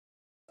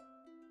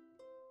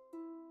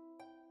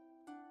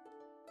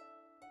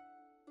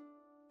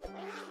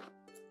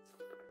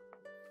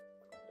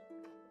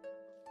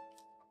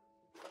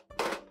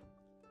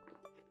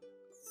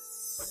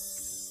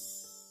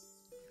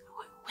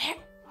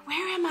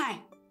I?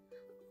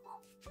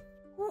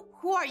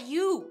 Who are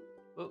you?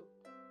 Well,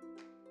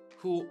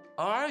 who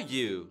are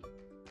you?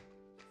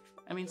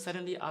 I mean,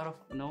 suddenly out of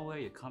nowhere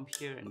you come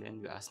here and then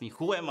you ask me,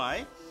 who am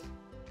I?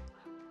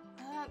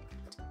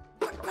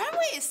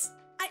 Grandwiz,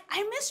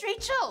 I'm Miss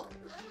Rachel.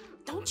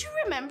 Don't you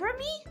remember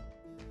me?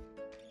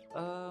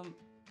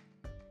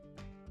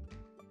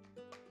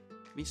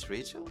 Miss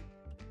Rachel?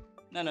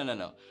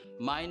 No.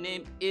 My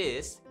name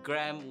is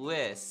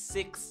Graham-Wiz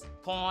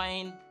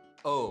 6.0.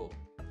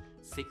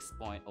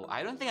 6.0.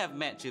 I don't think I've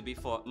met you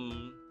before.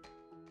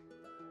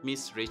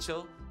 Miss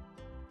Rachel?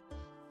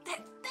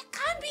 That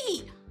can't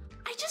be.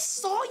 I just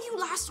saw you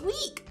last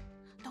week.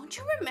 Don't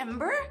you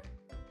remember?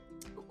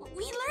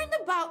 We learned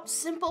about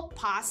simple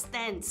past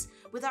tense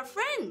with our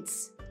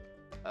friends.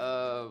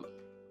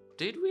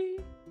 Did we?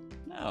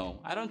 No,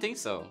 I don't think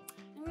so.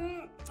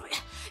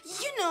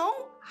 You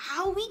know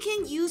how we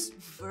can use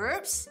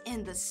verbs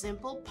in the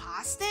simple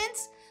past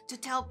tense to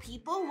tell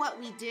people what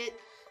we did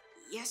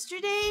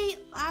yesterday,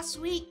 last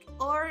week,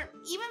 or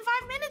even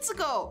 5 minutes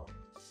ago?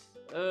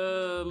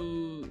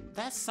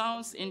 That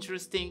sounds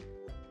interesting.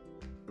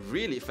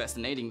 Really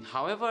fascinating.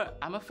 However,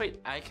 I'm afraid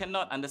I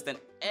cannot understand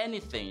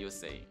anything you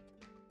say.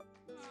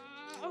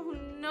 Oh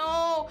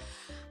no!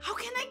 How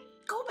can I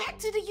go back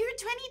to the year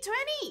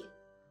 2020?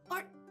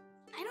 Or,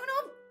 I don't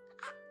know,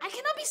 I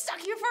cannot be stuck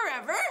here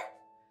forever.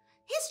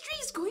 History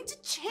is going to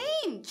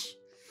change.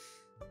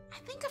 I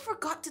think I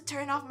forgot to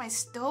turn off my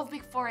stove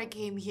before I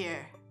came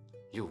here.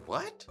 You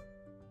what?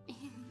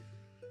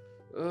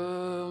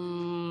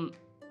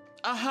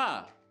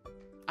 Aha!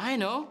 I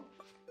know.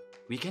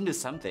 We can do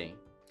something.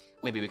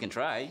 Maybe we can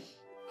try.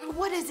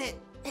 What is it?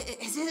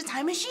 Is it a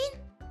time machine?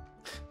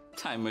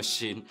 Time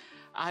machine.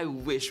 I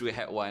wish we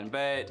had one,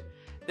 but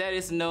there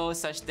is no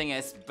such thing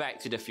as Back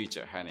to the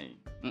Future, honey.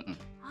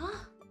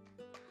 Huh?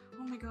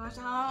 Oh my gosh.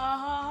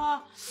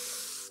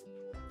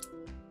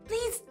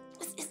 Please,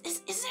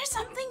 is there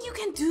something you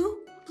can do?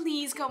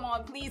 Please, come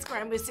on, please,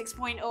 Grandwiz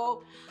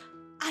 6.0.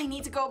 I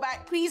need to go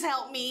back. Please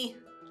help me.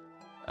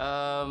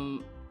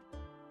 Well,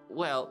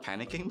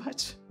 panicking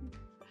much?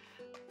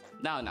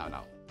 No.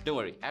 Don't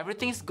worry.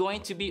 Everything's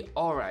going to be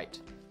alright.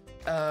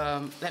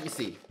 Let me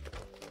see.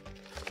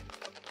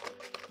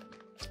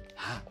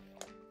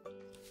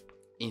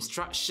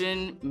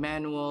 Instruction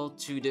Manual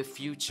to the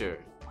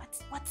Future.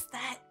 What's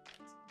that?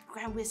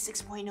 Grandwiz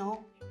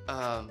 6.0?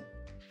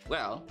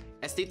 Well,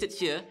 as stated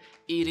here,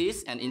 it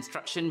is an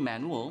instruction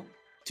manual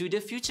to the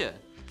future.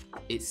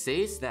 It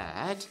says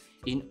that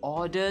in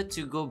order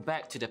to go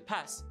back to the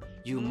past,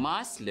 you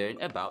must learn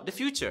about the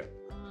future.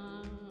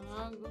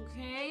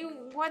 Okay,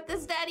 what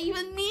does that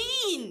even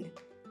mean?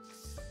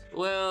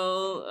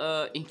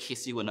 Well, in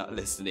case you were not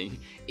listening,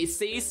 it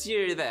says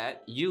here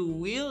that you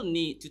will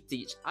need to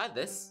teach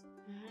others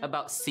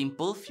about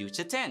simple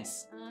future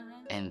tense.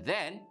 And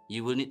then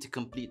you will need to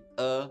complete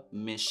a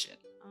mission.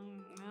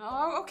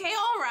 Okay,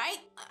 all right.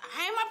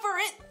 I'm up for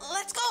it.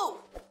 Let's go.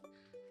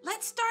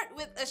 Let's start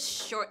with a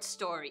short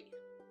story.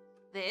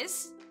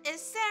 This is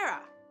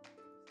Sarah.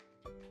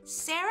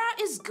 Sarah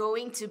is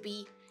going to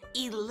be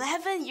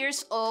 11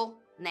 years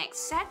old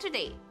next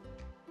Saturday.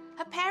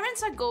 Her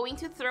parents are going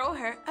to throw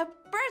her a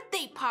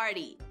birthday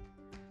party.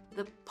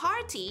 The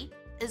party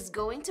is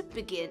going to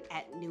begin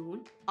at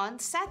noon on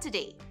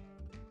Saturday.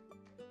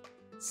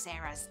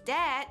 Sarah's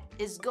dad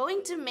is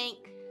going to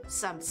make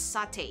some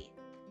satay.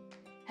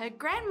 Her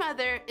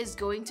grandmother is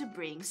going to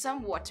bring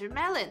some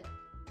watermelon.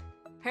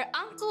 Her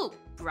uncle,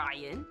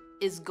 Brian,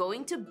 is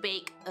going to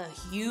bake a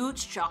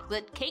huge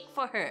chocolate cake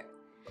for her.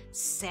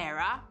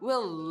 Sarah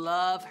will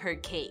love her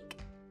cake.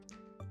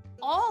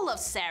 All of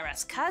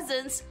Sarah's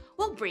cousins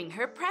will bring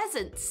her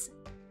presents.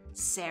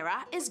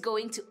 Sarah is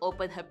going to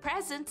open her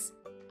presents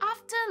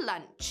after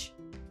lunch.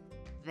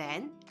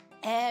 Then,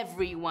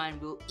 everyone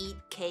will eat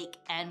cake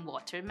and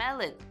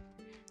watermelon.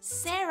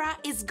 Sarah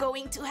is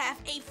going to have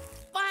a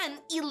fun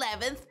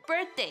 11th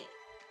birthday.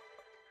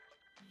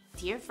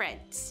 Dear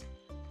friends,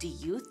 do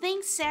you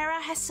think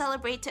Sarah has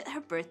celebrated her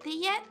birthday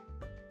yet?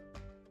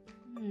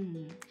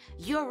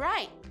 You're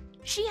right.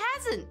 She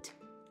hasn't.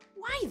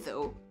 Why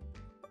though?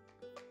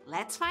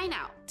 Let's find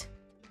out.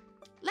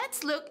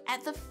 Let's look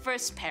at the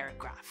first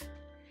paragraph.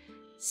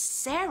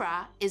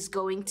 Sarah is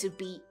going to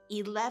be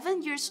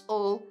 11 years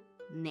old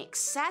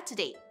next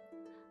Saturday.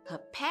 Her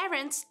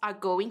parents are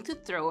going to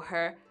throw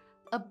her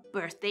a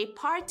birthday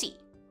party.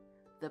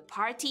 The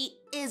party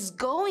is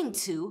going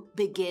to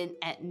begin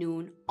at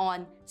noon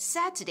on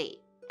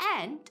Saturday,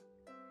 and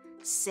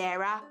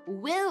Sarah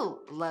will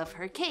love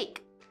her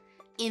cake.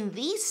 In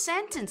these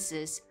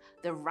sentences,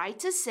 the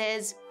writer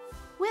says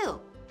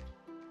will,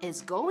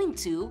 is going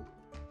to,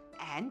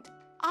 and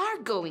are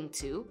going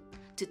to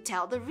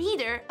tell the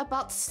reader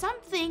about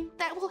something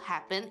that will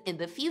happen in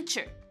the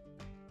future.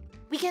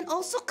 We can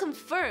also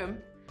confirm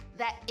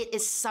that it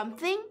is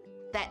something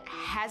that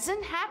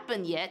hasn't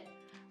happened yet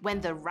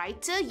when the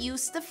writer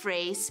used the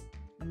phrase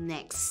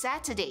next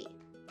Saturday.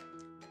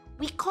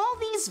 We call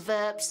these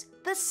verbs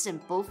the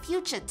simple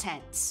future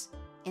tense.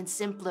 In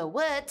simpler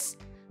words,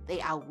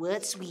 they are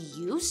words we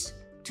use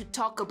to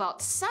talk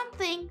about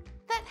something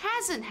that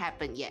hasn't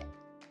happened yet.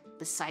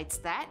 Besides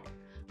that,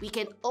 we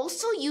can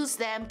also use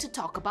them to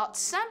talk about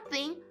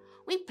something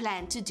we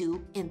plan to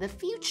do in the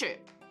future,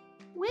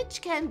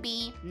 which can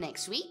be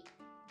next week,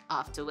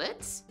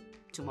 afterwards,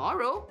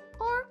 tomorrow,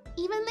 or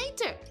even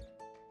later.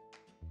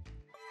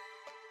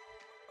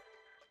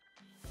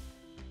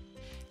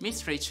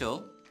 Miss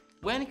Rachel,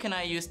 when can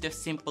I use the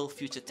simple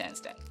future tense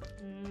then?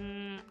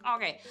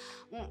 Okay,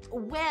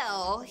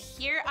 well,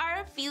 here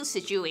are a few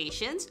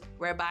situations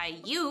whereby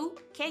you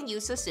can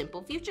use a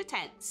simple future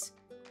tense.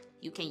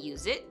 You can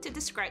use it to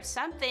describe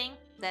something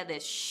that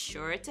is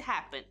sure to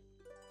happen.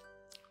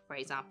 For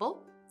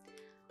example,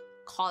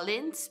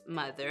 Colin's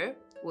mother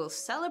will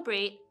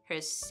celebrate her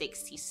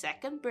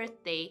 62nd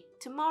birthday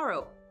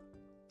tomorrow.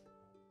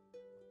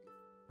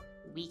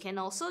 We can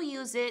also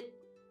use it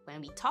when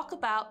we talk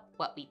about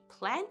what we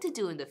plan to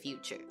do in the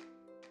future.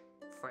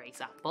 For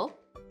example,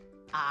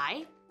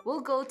 I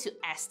will go to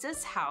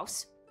Esther's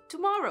house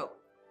tomorrow.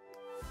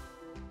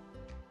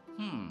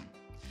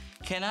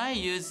 Can I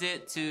use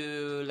it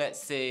to,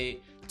 let's say,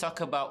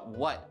 talk about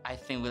what I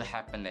think will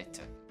happen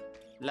later?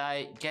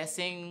 Like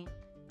guessing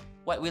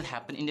what will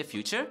happen in the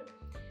future?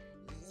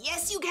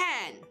 Yes, you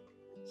can!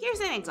 Here's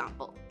an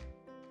example.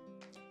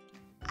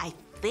 I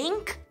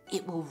think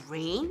it will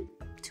rain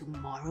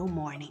tomorrow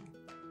morning.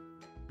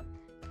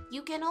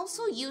 You can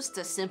also use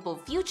the simple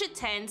future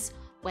tense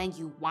when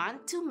you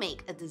want to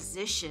make a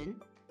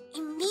decision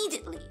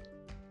immediately.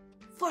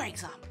 For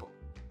example,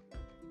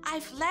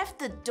 I've left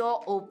the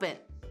door open.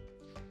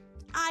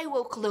 I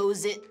will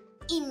close it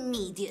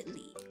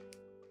immediately.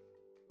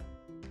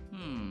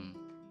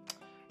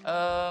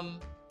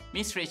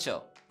 Miss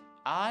Rachel,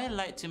 I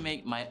like to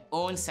make my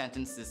own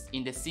sentences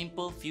in the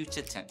simple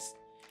future tense.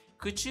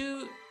 Could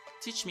you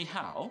teach me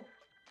how?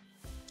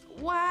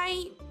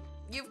 Why,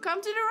 you've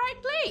come to the right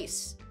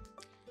place.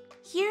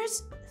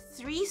 Here's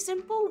 3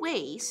 simple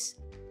ways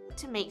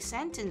to make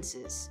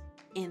sentences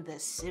in the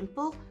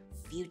simple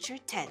future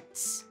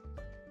tense.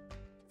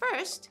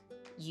 First,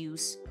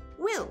 use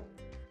will.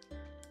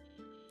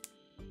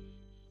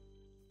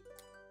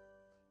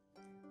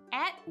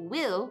 Add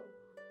will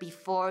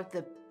before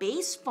the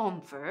base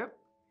form verb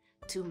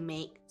to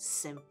make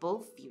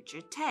simple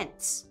future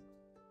tense.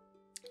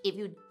 If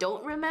you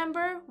don't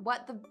remember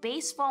what the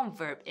base form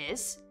verb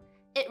is,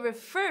 it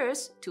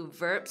refers to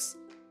verbs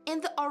in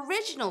the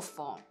original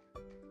form.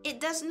 It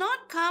does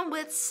not come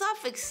with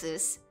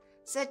suffixes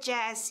such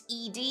as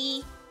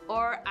ed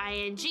or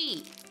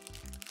ing.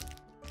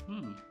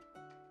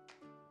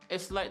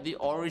 It's like the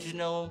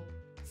original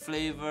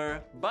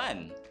flavor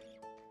bun.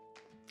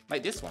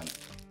 Like this one.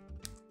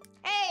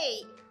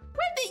 Hey,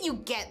 where did you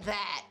get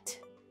that?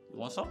 You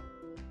want some?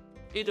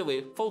 Either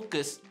way,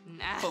 focus.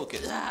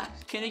 Focus.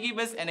 Can you give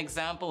us an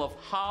example of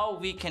how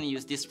we can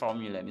use this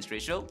formula, Miss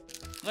Rachel?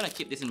 I'm gonna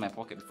keep this in my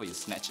pocket before you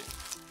snatch it.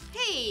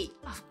 Hey!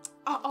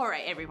 All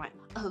right, everyone.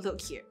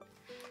 Look here.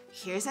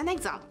 Here's an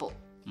example.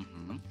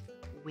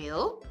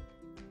 Will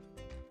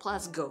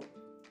plus go.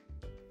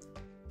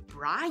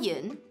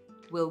 Brian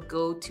will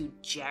go to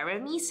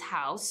Jeremy's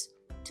house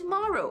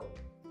tomorrow.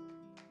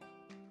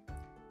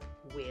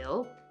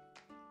 Will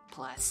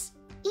plus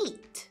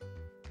eat.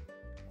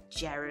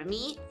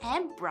 Jeremy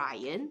and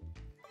Brian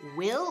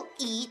will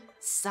eat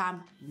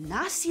some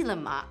nasi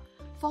lemak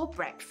for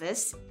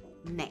breakfast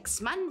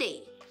next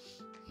Monday.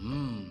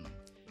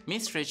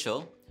 Miss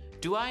Rachel,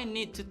 do I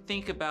need to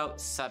think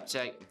about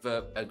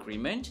subject-verb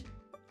agreement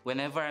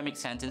whenever I make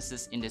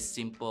sentences in the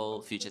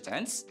simple future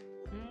tense?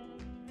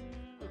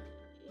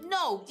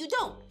 No, you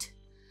don't.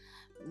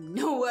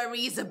 No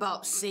worries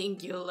about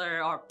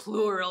singular or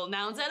plural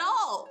nouns at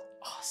all.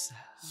 Awesome.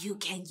 You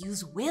can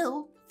use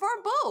will for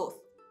both.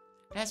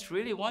 That's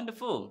really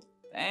wonderful.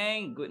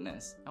 Thank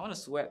goodness. I want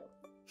to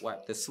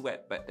wipe the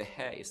sweat, but the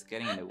hair is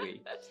getting in the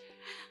way.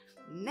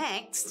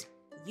 Next,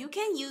 you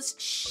can use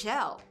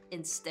shall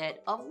instead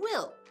of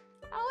will.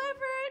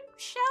 However,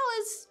 shall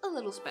is a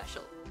little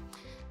special.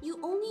 You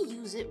only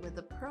use it with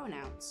the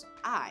pronouns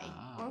I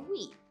or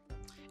we.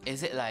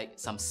 Is it like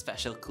some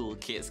special cool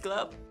kids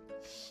club?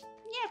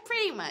 Yeah,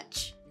 pretty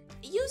much.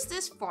 Use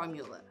this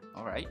formula.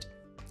 All right.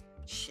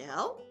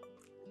 Shall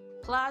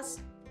plus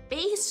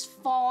base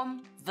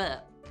form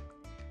verb.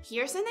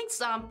 Here's an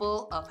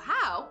example of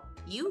how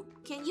you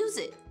can use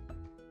it.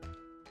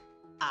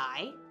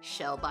 I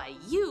shall buy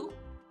you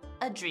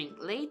a drink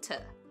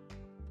later.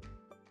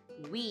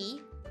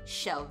 We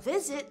shall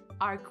visit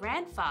our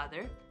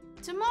grandfather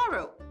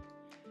tomorrow.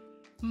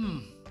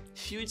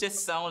 You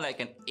just sound like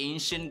an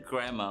ancient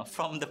grandma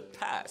from the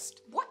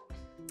past. What?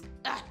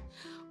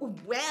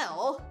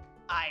 Well,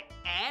 I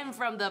am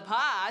from the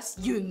past,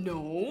 you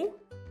know.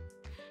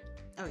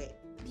 Okay,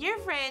 dear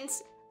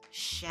friends,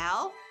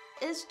 shall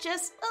is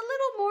just a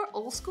little more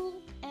old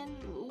school and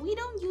we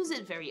don't use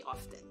it very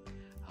often.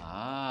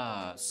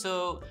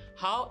 So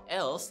how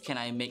else can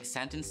I make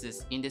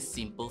sentences in the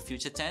simple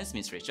future tense,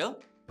 Miss Rachel?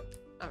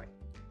 Alright,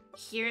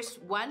 here's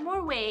one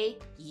more way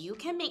you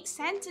can make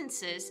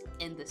sentences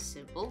in the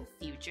simple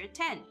future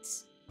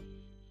tense.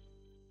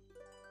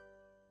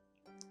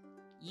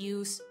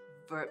 Use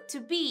verb to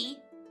be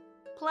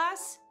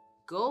plus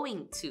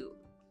going to.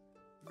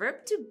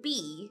 Verb to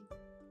be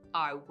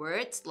are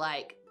words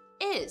like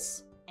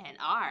is and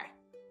are.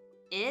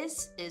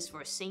 Is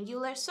for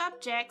singular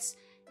subjects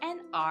and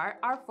are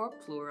for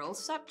plural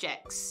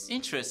subjects.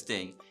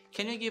 Interesting.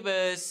 Can you give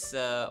us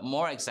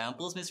more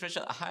examples, Miss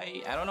Rachel?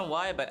 I don't know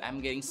why, but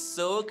I'm getting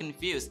so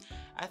confused.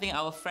 I think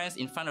our friends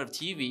in front of the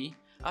TV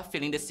are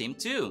feeling the same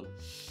too.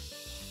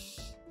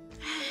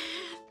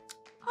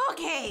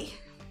 Okay,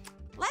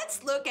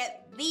 let's look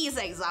at these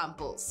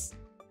examples.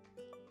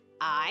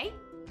 I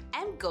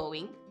am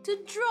going to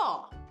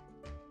draw.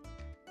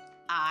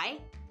 I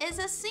is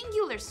a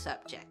singular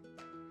subject.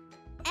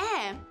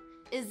 Am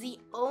is the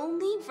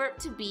only verb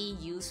to be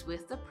used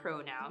with the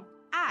pronoun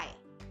I.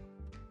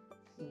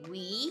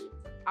 We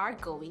are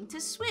going to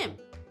swim.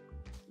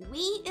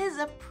 We is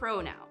a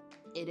pronoun.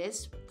 It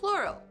is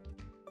plural.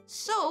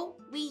 So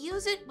we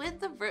use it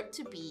with the verb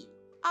to be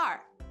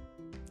are.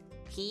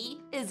 He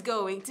is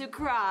going to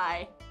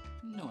cry.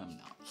 No, I'm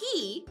not.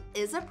 He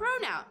is a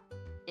pronoun.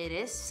 It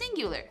is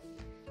singular.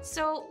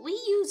 So we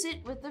use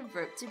it with the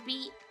verb to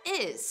be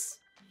is.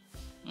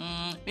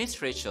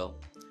 Miss Rachel,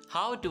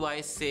 how do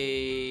I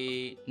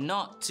say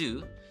not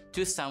to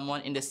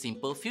someone in the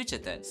simple future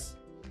tense?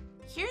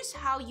 Here's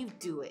how you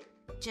do it.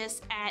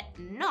 Just add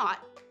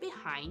not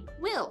behind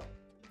will.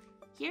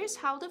 Here's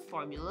how the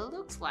formula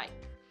looks like.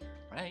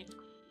 Right.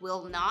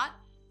 Will not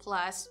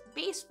plus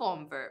base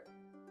form verb.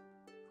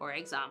 For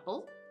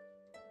example,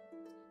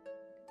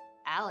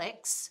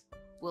 Alex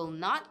will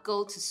not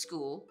go to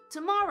school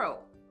tomorrow.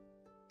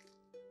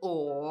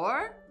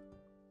 Or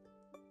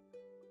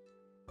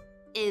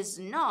is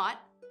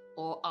not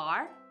or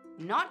are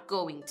not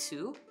going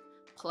to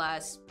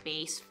plus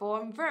base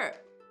form verb.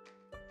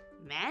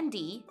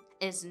 Mandy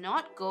is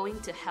not going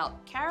to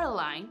help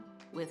Caroline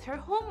with her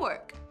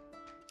homework.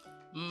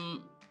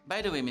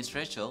 By the way, Miss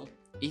Rachel,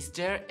 is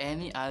there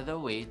any other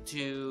way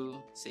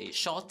to say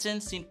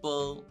shorten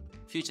simple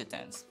future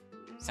tense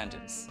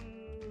sentence?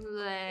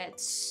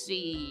 Let's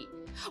see.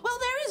 Well,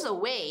 there is a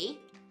way.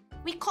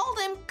 We call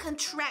them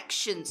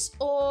contractions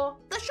or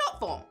the short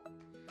form.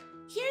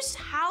 Here's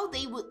how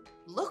they would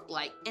look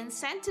like in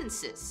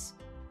sentences.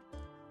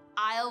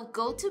 I'll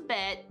go to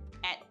bed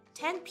at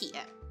 10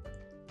 p.m.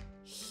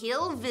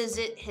 He'll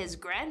visit his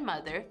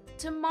grandmother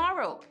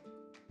tomorrow.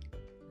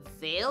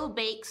 They'll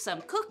bake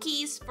some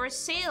cookies for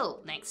sale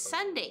next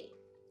Sunday.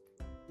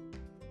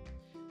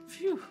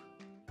 Phew,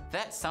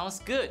 that sounds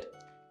good.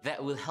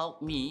 That will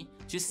help me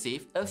to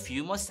save a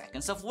few more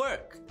seconds of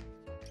work.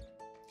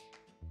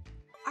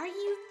 Are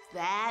you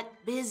that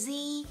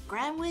busy,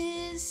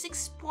 GrandWiz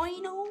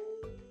 6.0?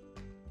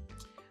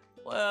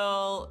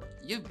 Well,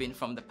 you've been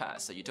from the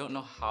past, so you don't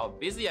know how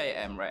busy I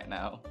am right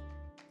now.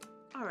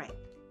 Alright,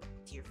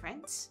 dear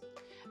friends.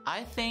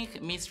 I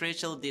think Miss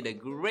Rachel did a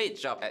great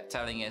job at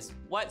telling us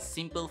what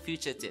simple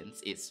future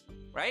tense is,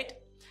 right?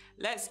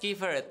 Let's give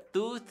her a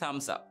 2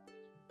 thumbs up.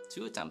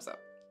 2 thumbs up.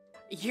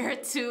 You're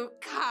too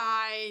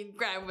kind,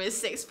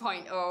 GrandWiz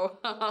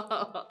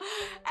 6.0.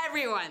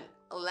 Everyone,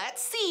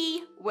 let's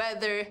see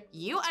whether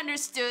you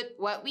understood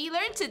what we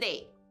learned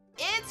today.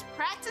 It's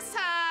practice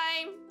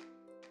time!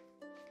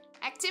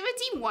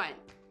 Activity 1.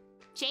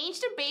 Change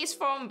the base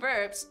form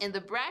verbs in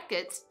the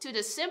brackets to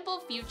the simple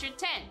future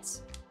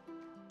tense.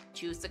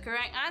 Choose the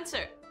correct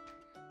answer.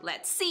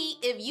 Let's see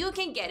if you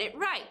can get it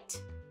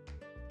right.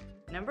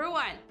 Number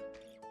 1.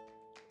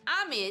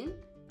 Amin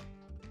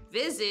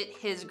visit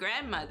his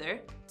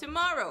grandmother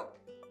tomorrow.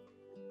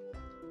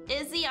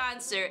 Is the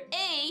answer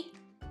A,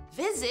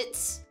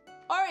 visits,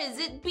 or is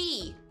it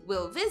B,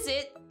 will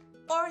visit,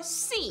 or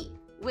C,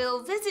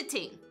 will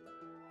visiting?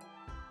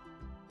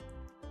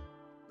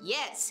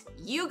 Yes,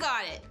 you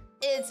got it.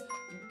 It's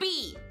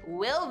B,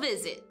 will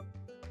visit.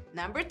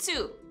 Number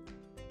 2.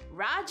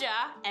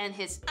 Raja and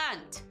his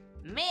aunt,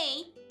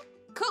 May,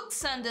 cook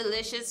some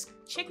delicious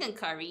chicken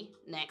curry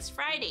next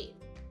Friday.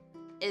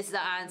 Is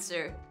the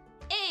answer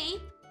A,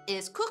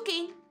 is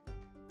cooking,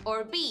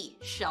 or B,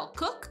 shall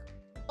cook,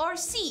 or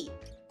C,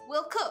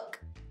 will cook?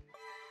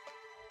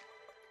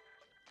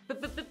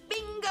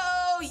 Bingo!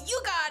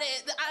 You got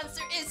it! The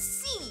answer is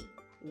C,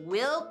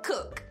 will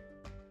cook.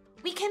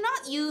 We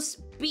cannot use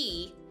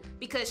B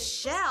because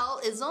shall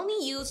is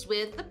only used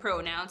with the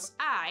pronouns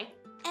I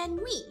and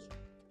we.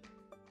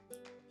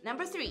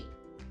 Number 3.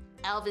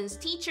 Alvin's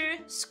teacher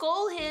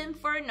scolded him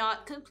for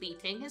not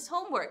completing his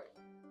homework.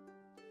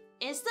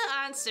 Is the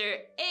answer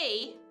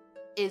A,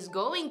 is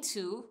going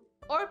to,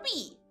 or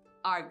B,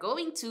 are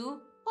going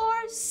to,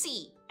 or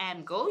C,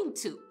 am going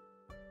to?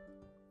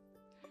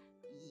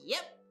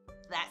 Yep,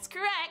 that's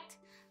correct.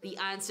 The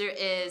answer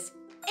is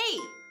A,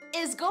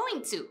 is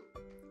going to.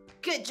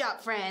 Good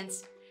job,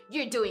 friends.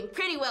 You're doing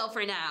pretty well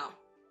for now.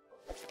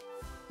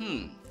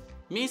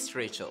 Miss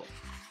Rachel.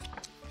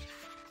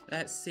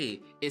 Let's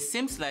see. It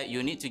seems like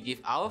you need to give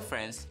our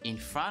friends in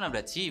front of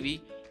the TV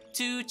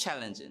 2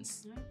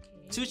 challenges. Okay.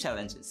 2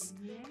 challenges.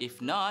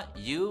 If not,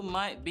 you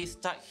might be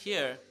stuck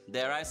here,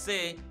 dare I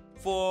say,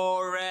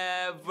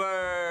 forever.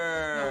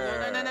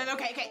 No.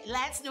 Okay.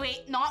 Let's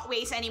not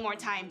waste any more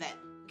time then.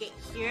 Okay,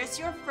 here's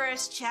your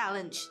first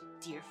challenge,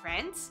 dear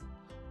friends.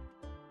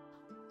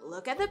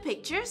 Look at the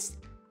pictures.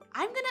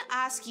 I'm gonna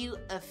ask you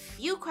a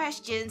few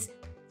questions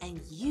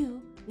and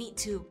you need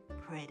to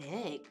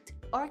predict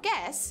or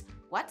guess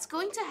what's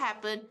going to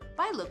happen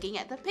by looking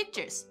at the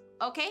pictures,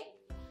 okay?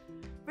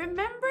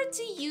 Remember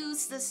to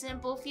use the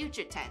simple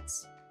future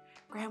tense.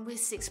 GramWiz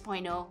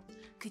 6.0,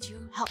 could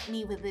you help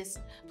me with this?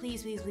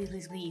 Please, please, please,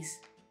 please, please.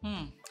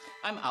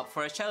 I'm up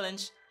for a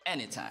challenge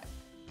anytime.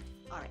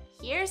 Alright,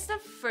 here's the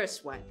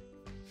first one.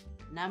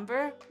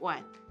 Number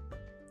 1.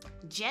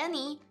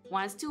 Jenny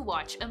wants to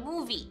watch a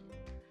movie.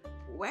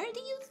 Where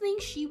do you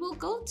think she will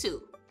go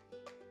to?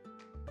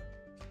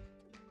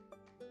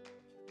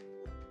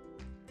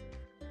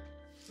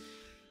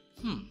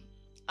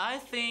 I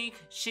think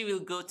she will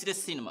go to the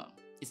cinema.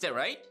 Is that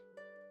right?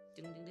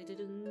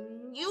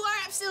 You are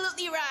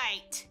absolutely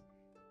right.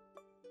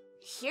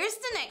 Here's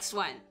the next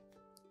one.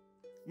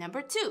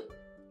 Number 2.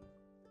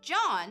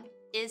 John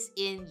is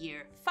in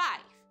year 5.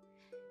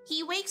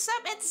 He wakes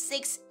up at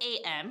 6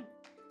 a.m.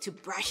 to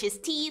brush his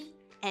teeth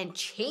and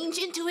change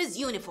into his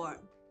uniform.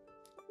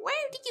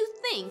 Where do you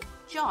think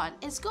John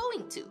is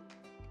going to?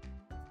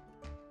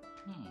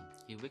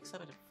 He wakes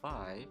up at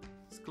 5,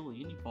 school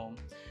uniform.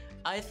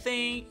 I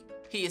think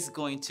he is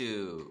going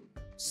to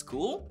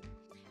school?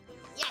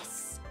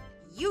 Yes!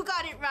 You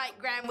got it right,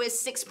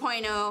 GramWiz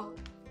 6.0.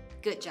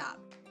 Good job.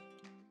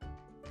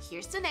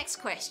 Here's the next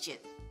question.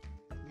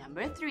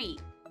 Number 3.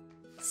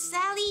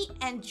 Sally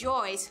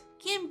enjoys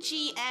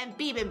kimchi and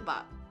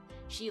bibimbap.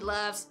 She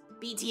loves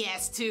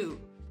BTS too.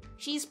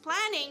 She's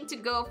planning to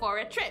go for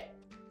a trip.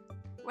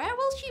 Where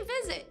will she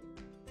visit?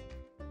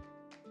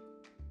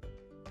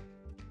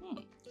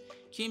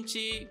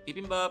 Kimchi,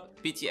 bibimbap,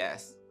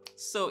 BTS.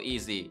 So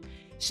easy.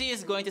 She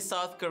is going to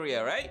South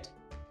Korea, right?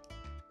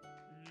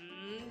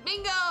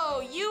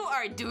 Bingo! You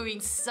are doing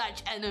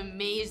such an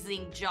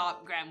amazing job,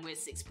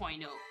 GramWiz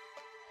 6.0.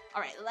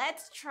 Alright,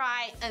 let's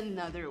try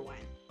another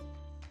one.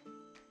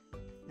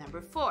 Number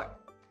 4.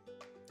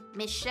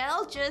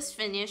 Michelle just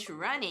finished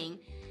running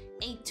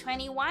a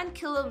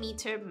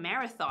 21-kilometer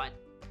marathon.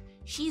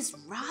 She's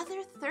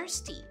rather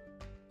thirsty.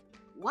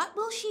 What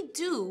will she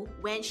do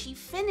when she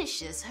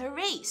finishes her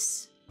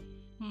race?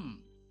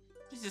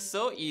 This is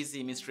so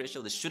easy, Miss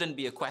Rachel. This shouldn't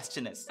be a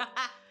question.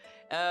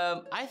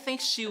 I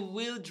think she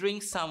will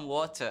drink some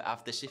water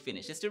after she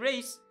finishes the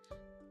race.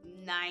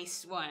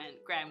 Nice one,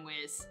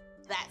 GramWiz.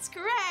 That's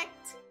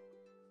correct.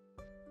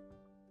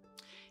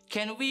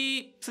 Can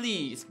we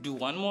please do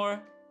one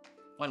more?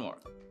 One more.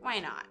 Why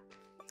not?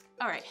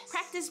 Alright,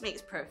 practice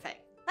makes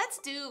perfect. Let's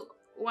do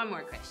one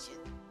more question.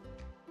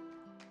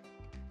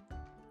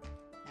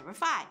 Number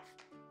 5.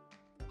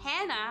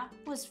 Hannah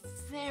was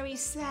very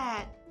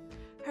sad.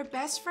 Her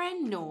best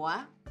friend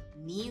Noah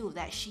knew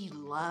that she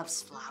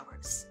loves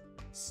flowers.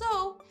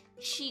 So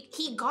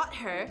he got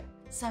her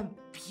some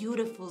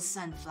beautiful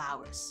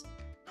sunflowers.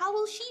 How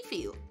will she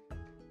feel?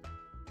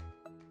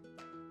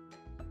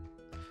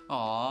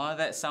 Aw,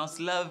 that sounds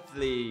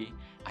lovely.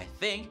 I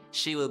think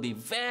she will be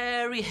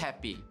very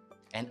happy.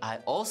 And I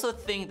also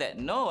think that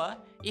Noah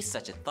is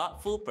such a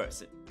thoughtful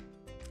person.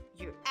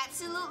 You're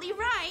absolutely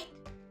right.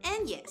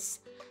 And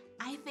yes,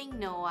 I think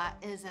Noah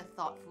is a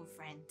thoughtful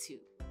friend too.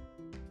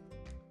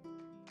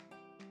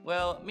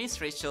 Well,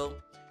 Miss Rachel,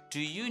 do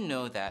you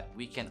know that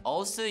we can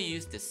also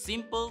use the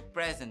simple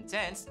present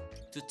tense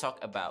to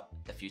talk about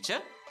the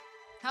future?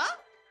 Huh?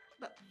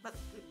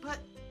 But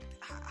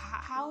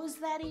how is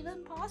that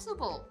even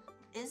possible?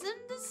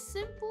 Isn't the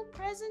simple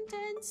present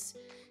tense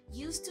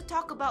used to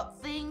talk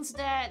about things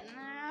that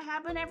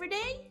happen every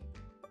day?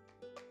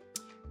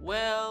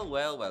 Well,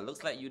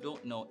 looks like you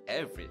don't know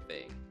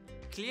everything.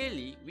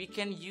 Clearly, we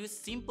can use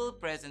simple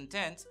present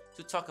tense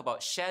to talk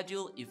about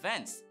scheduled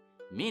events,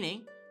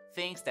 meaning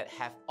things that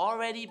have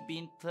already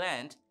been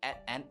planned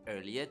at an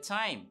earlier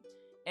time,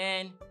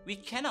 and we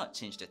cannot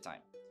change the time.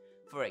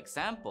 For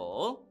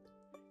example,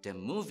 the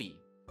movie.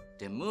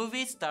 The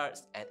movie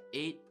starts at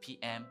 8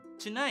 p.m.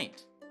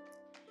 tonight.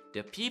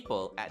 The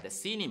people at the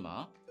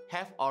cinema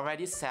have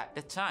already set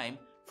the time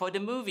for the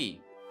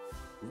movie.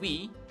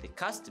 We, the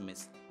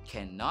customers,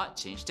 cannot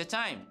change the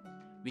time.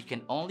 We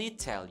can only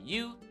tell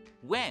you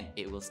when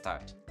it will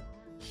start.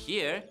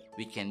 Here,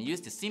 we can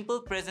use the simple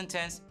present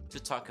tense to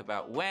talk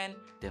about when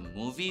the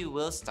movie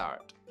will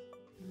start.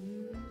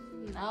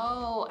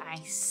 Oh, I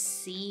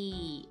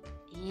see.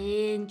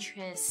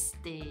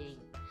 Interesting.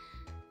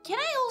 Can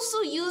I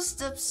also use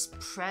the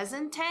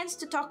present tense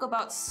to talk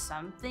about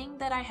something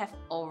that I have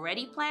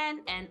already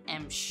planned and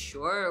am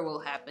sure will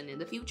happen in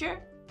the future?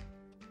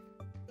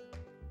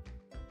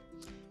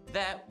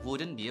 That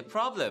wouldn't be a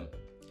problem.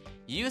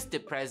 Use the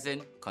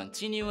present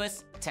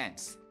continuous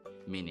tense,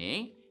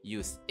 meaning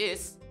use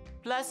is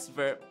plus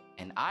verb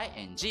and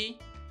ing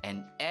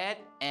and add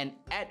an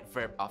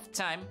adverb of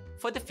time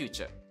for the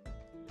future.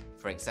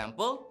 For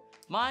example,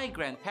 my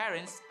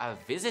grandparents are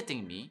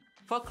visiting me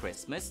for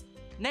Christmas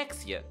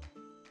next year.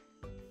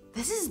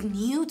 This is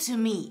new to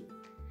me.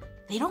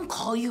 They don't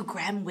call you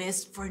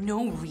GramWiz for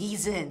no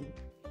reason.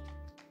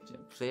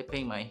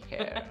 Flipping my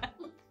hair.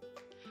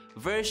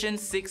 version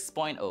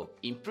 6.0,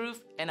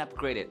 improved and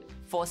upgraded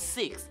for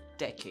 6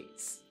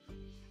 decades.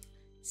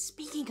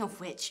 Speaking of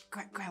which,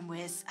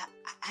 Grandwiz,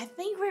 I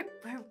think we're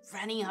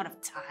running out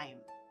of time.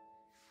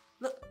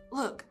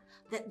 Look,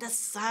 the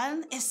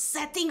sun is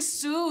setting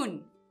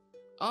soon.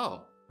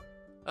 Oh,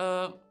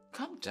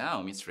 calm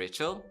down, Miss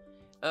Rachel.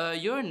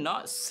 You're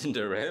not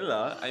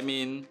Cinderella. I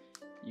mean,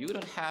 you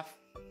don't have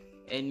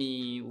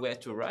anywhere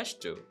to rush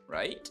to,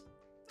 right?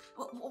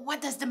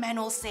 What does the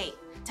manual say?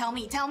 Tell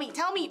me, please,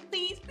 tell me.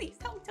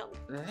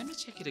 Let me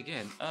check it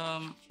again.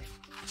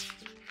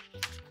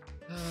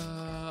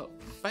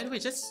 By the way,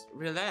 just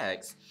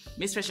relax.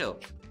 Miss Rachel,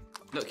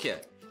 look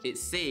here. It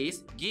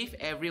says, give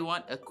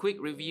everyone a quick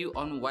review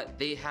on what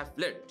they have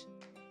learned.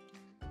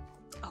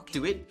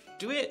 Okay.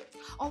 Do it.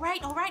 All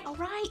right.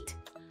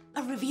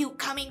 A review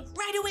coming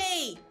right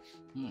away.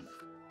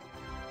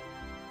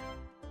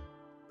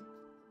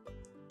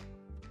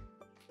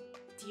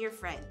 Dear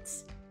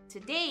friends,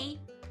 today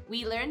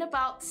we learn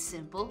about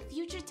simple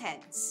future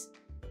tense.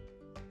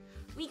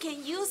 We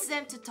can use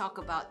them to talk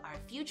about our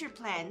future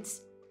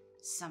plans,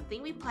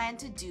 something we plan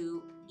to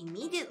do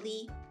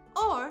immediately,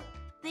 or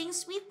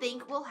things we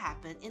think will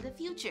happen in the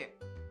future.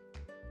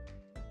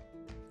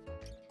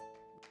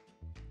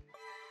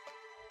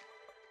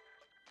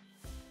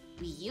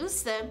 We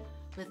use them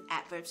with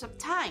adverbs of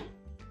time.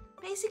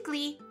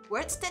 Basically,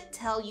 words that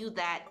tell you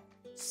that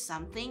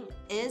something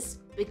is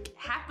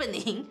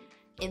happening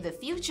in the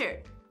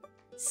future,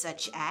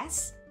 such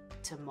as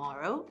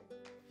tomorrow,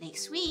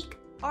 next week,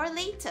 or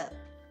later.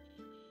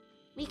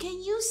 We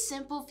can use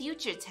simple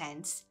future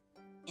tense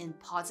in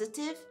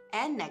positive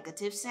and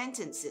negative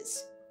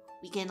sentences.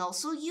 We can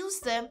also use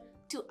them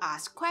to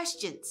ask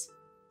questions.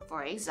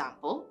 For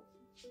example,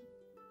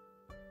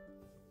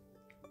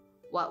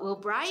 what will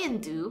Brian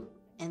do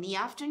in the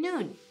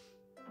afternoon?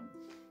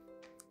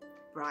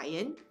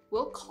 Brian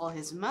will call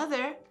his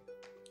mother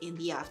in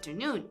the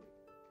afternoon.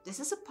 This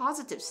is a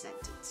positive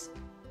sentence.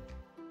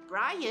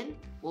 Brian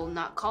will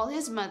not call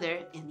his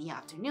mother in the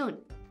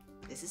afternoon.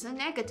 This is a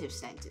negative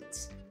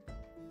sentence.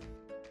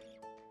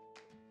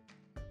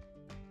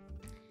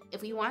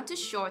 If we want to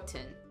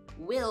shorten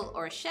will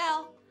or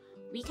shall,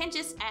 we can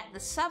just add the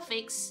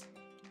suffix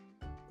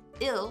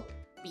il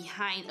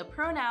behind a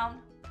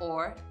pronoun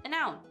or a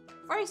noun.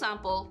 For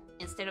example,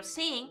 instead of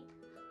saying,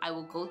 I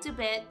will go to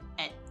bed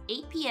at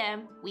 8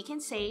 p.m., we can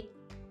say,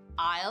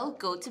 I'll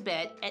go to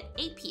bed at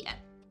 8 p.m.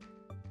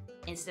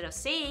 Instead of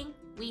saying,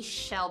 we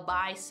shall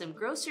buy some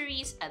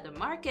groceries at the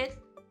market,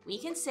 we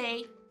can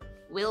say,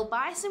 we'll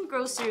buy some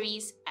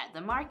groceries at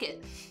the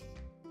market.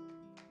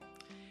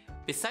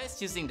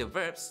 Besides using the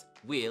verbs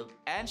will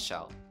and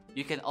shall,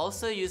 you can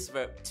also use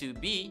verb to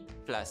be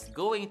plus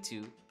going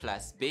to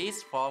plus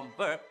base form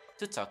verb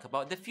to talk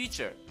about the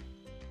future.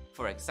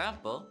 For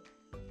example,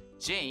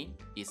 Jane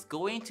is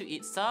going to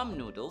eat some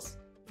noodles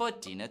for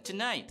dinner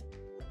tonight.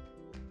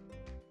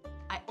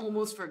 I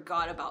almost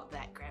forgot about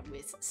that,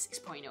 Grandwiz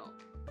 6.0.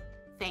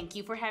 Thank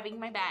you for having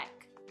my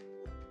back.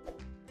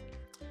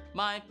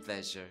 My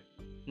pleasure.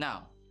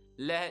 Now,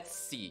 let's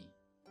see.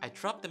 I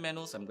dropped the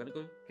manual, so I'm gonna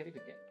go get it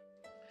again.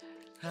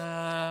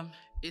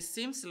 It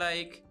seems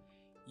like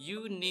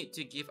you need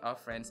to give our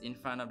friends in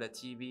front of the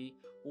TV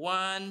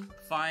one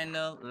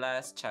final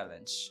last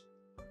challenge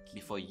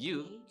before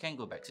you can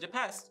go back to the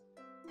past.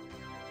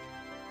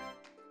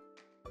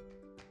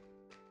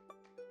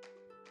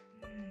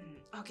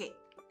 Okay,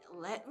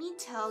 let me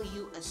tell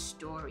you a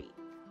story.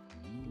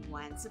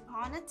 Once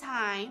upon a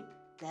time,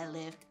 there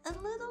lived a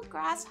little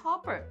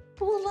grasshopper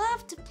who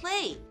loved to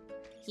play.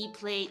 He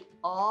played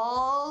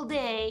all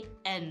day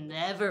and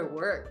never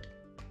worked.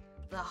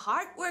 The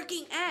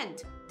hardworking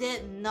ant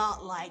did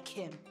not like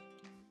him.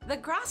 The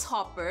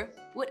grasshopper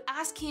would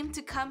ask him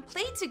to come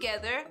play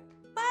together,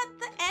 but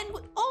the ant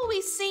would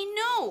always say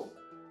no.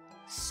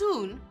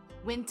 Soon,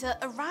 winter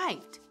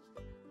arrived.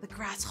 The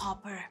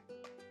grasshopper.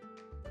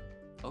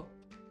 Oh,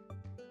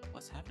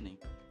 what's happening?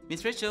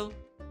 Miss Rachel?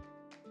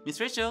 Miss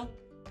Rachel?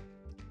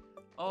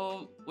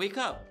 Oh, wake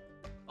up.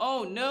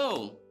 Oh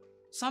no!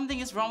 Something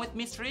is wrong with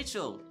Miss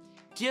Rachel.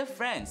 Dear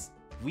friends,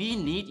 we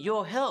need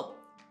your help.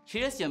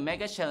 Here's your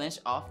mega challenge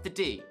of the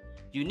day.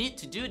 You need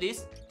to do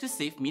this to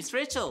save Miss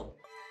Rachel.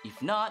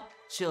 If not,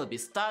 she'll be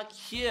stuck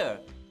here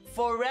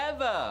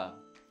forever.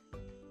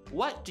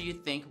 What do you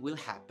think will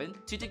happen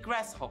to the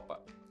grasshopper?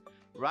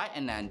 Write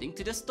an ending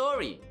to the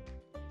story.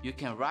 You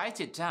can write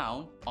it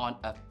down on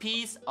a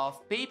piece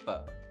of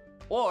paper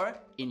or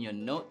in your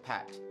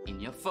notepad in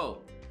your phone.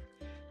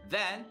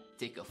 Then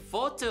take a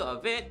photo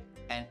of it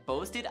and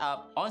post it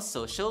up on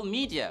social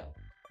media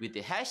with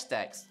the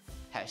hashtags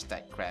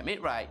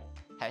 #GramItRight,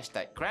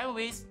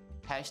 #GramWiz,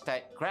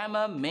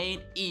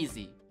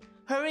 #GrammarMadeEasy.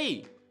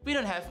 Hurry! We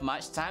don't have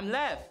much time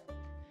left.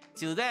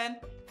 Till then,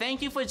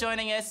 thank you for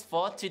joining us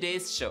for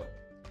today's show.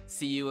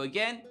 See you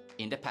again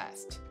in the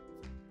past.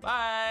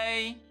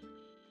 Bye!